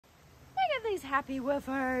these happy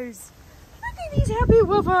woofers. Look at these happy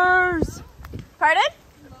woofers. Pardon?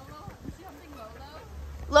 Lolo? Is she humping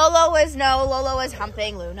Lolo? Lolo was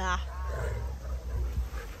humping Luna.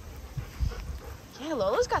 Yeah,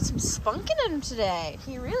 Lolo's got some spunk in him today.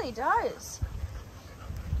 He really does.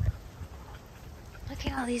 Look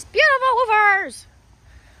at all these beautiful woofers.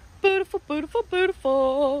 Beautiful, beautiful,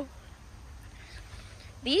 beautiful.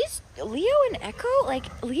 These, Leo and Echo,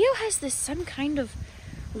 like, Leo has some kind of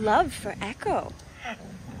love for Echo. Look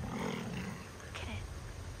at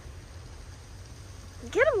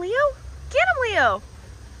it. Get him, Leo. Get him, Leo.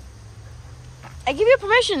 I give you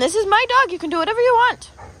permission. This is my dog. You can do whatever you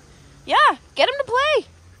want. Yeah, get him to play.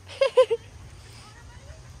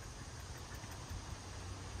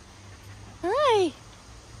 Hi.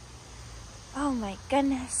 Oh my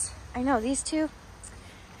goodness. I know these two.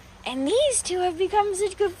 And these two have become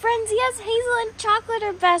such good friends. Yes, Hazel and Chocolate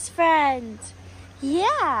are best friends.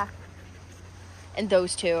 Yeah. And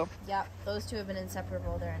those two. Yep, those two have been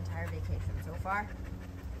inseparable their entire vacation so far.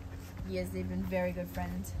 Yes, they've been very good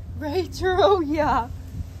friends. Right, true, yeah.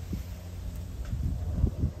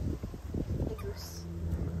 Hey, Goose.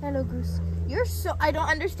 Hello, Goose. You're so, I don't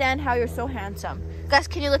understand how you're so handsome. Gus,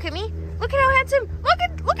 can you look at me? Look at how handsome, look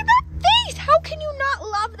at that face. How can you not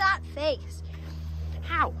love that face?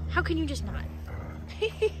 How can you just not?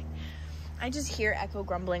 I just hear Echo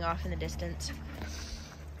grumbling off in the distance.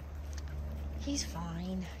 He's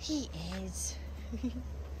fine. He is.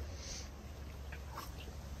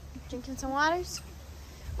 Drinking some waters?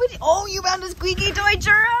 Oh, you found a squeaky toy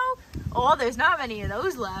churro? Oh, there's not many of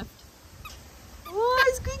those left.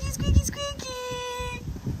 Oh, squeaky, squeaky, squeaky.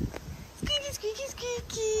 Squeaky, squeaky,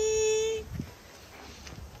 squeaky.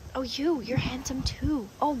 Oh, you're handsome too.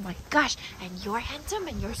 Oh my gosh. And you're handsome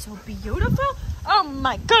and you're so beautiful. Oh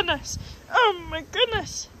my goodness. Oh my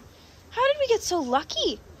goodness. How did we get so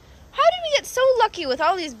lucky? How did we get so lucky with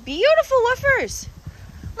all these beautiful woofers?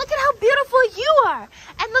 Look at how beautiful you are.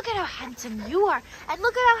 And look at how handsome you are. And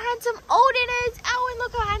look at how handsome Odin is. Oh, and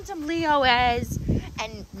look how handsome Leo is.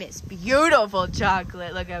 And Miss Beautiful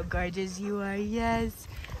Chocolate. Look how gorgeous you are. Yes.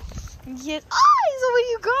 Yes. Oh, so what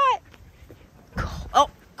you got? Oh,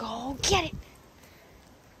 go get it.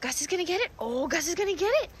 Gus is going to get it. Oh, Gus is going to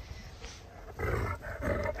get it.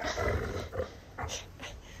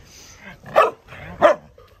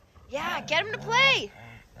 Yeah, get him to play.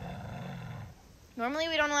 Normally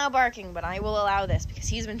we don't allow barking, but I will allow this because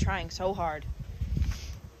he's been trying so hard.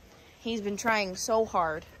 He's been trying so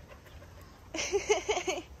hard.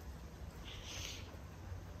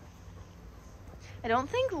 I don't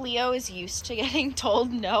think Leo is used to getting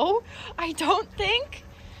told no. I don't think.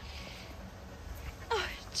 Oh,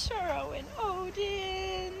 Churro and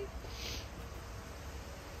Odin.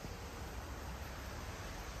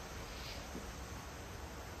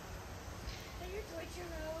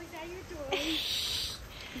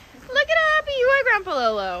 Look at how happy you are, Grandpa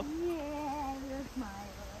Lolo. Yeah, you're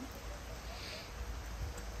smiling.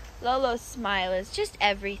 Lolo's smile is just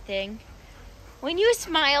everything. When you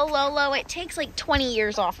smile, Lolo, it takes like 20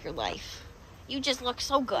 years off your life. You just look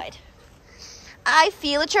so good. I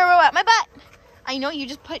feel a churro at my butt. I know you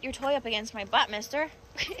just put your toy up against my butt, mister.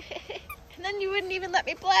 And then you wouldn't even let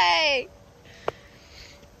me play.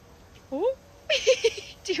 Ooh.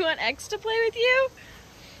 Do you want X to play with you?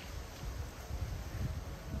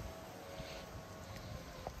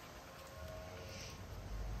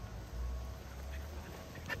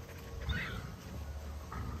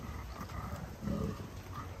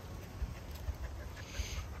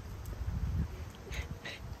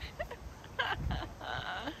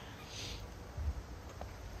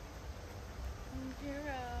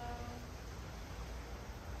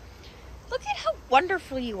 Look at how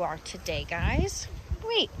wonderful you are today, guys.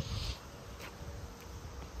 Wait.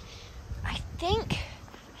 I think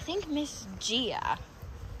Miss Gia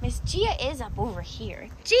is up over here.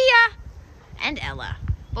 Gia and Ella.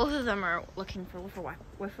 Both of them are looking for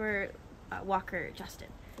Woofer Walker Justin.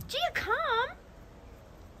 Gia, come.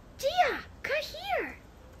 Gia, come here.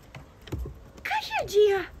 Come here,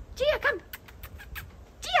 Gia. Gia, come.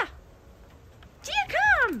 Gia. Gia,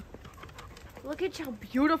 come. Look at how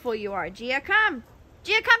beautiful you are. Gia, come.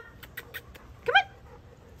 Gia, come. Come on.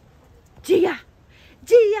 Gia.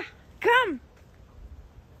 Gia, come.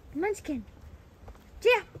 Munchkin.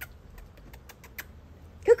 Gia.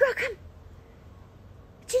 Go, girl, come.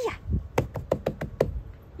 Gia.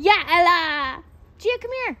 Yeah, Ella. Gia,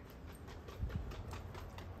 come here.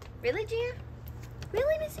 Really, Gia?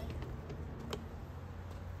 Really, Missy?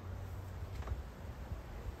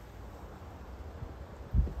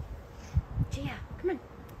 Gia, come on.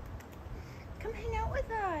 Come hang out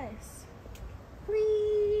with us.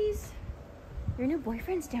 Please. Your new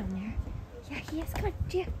boyfriend's down there. Yeah, he is. Come on,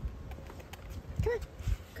 Gia. Come on.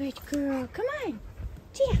 Good girl. Come on.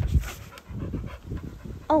 Gia.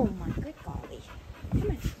 Oh my good golly. Come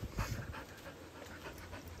on.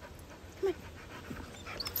 Come on.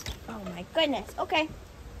 Oh my goodness. Okay.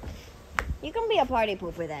 You can be a party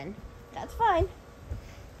pooper then. That's fine.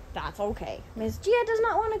 That's okay. Miss Gia does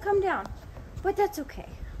not want to come down. But that's okay.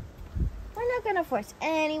 We're not going to force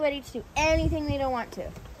anybody to do anything they don't want to.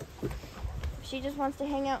 If she just wants to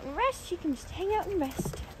hang out and rest, she can just hang out and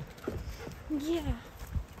rest. Yeah.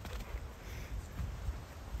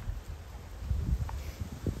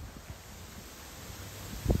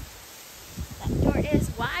 That door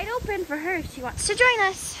is wide open for her if she wants to join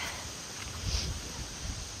us.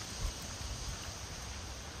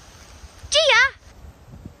 Gia!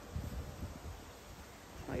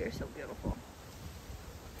 Oh, you're so beautiful.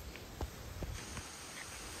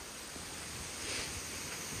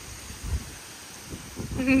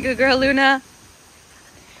 Good girl, Luna.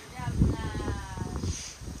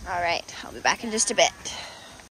 All right, I'll be back in just a bit.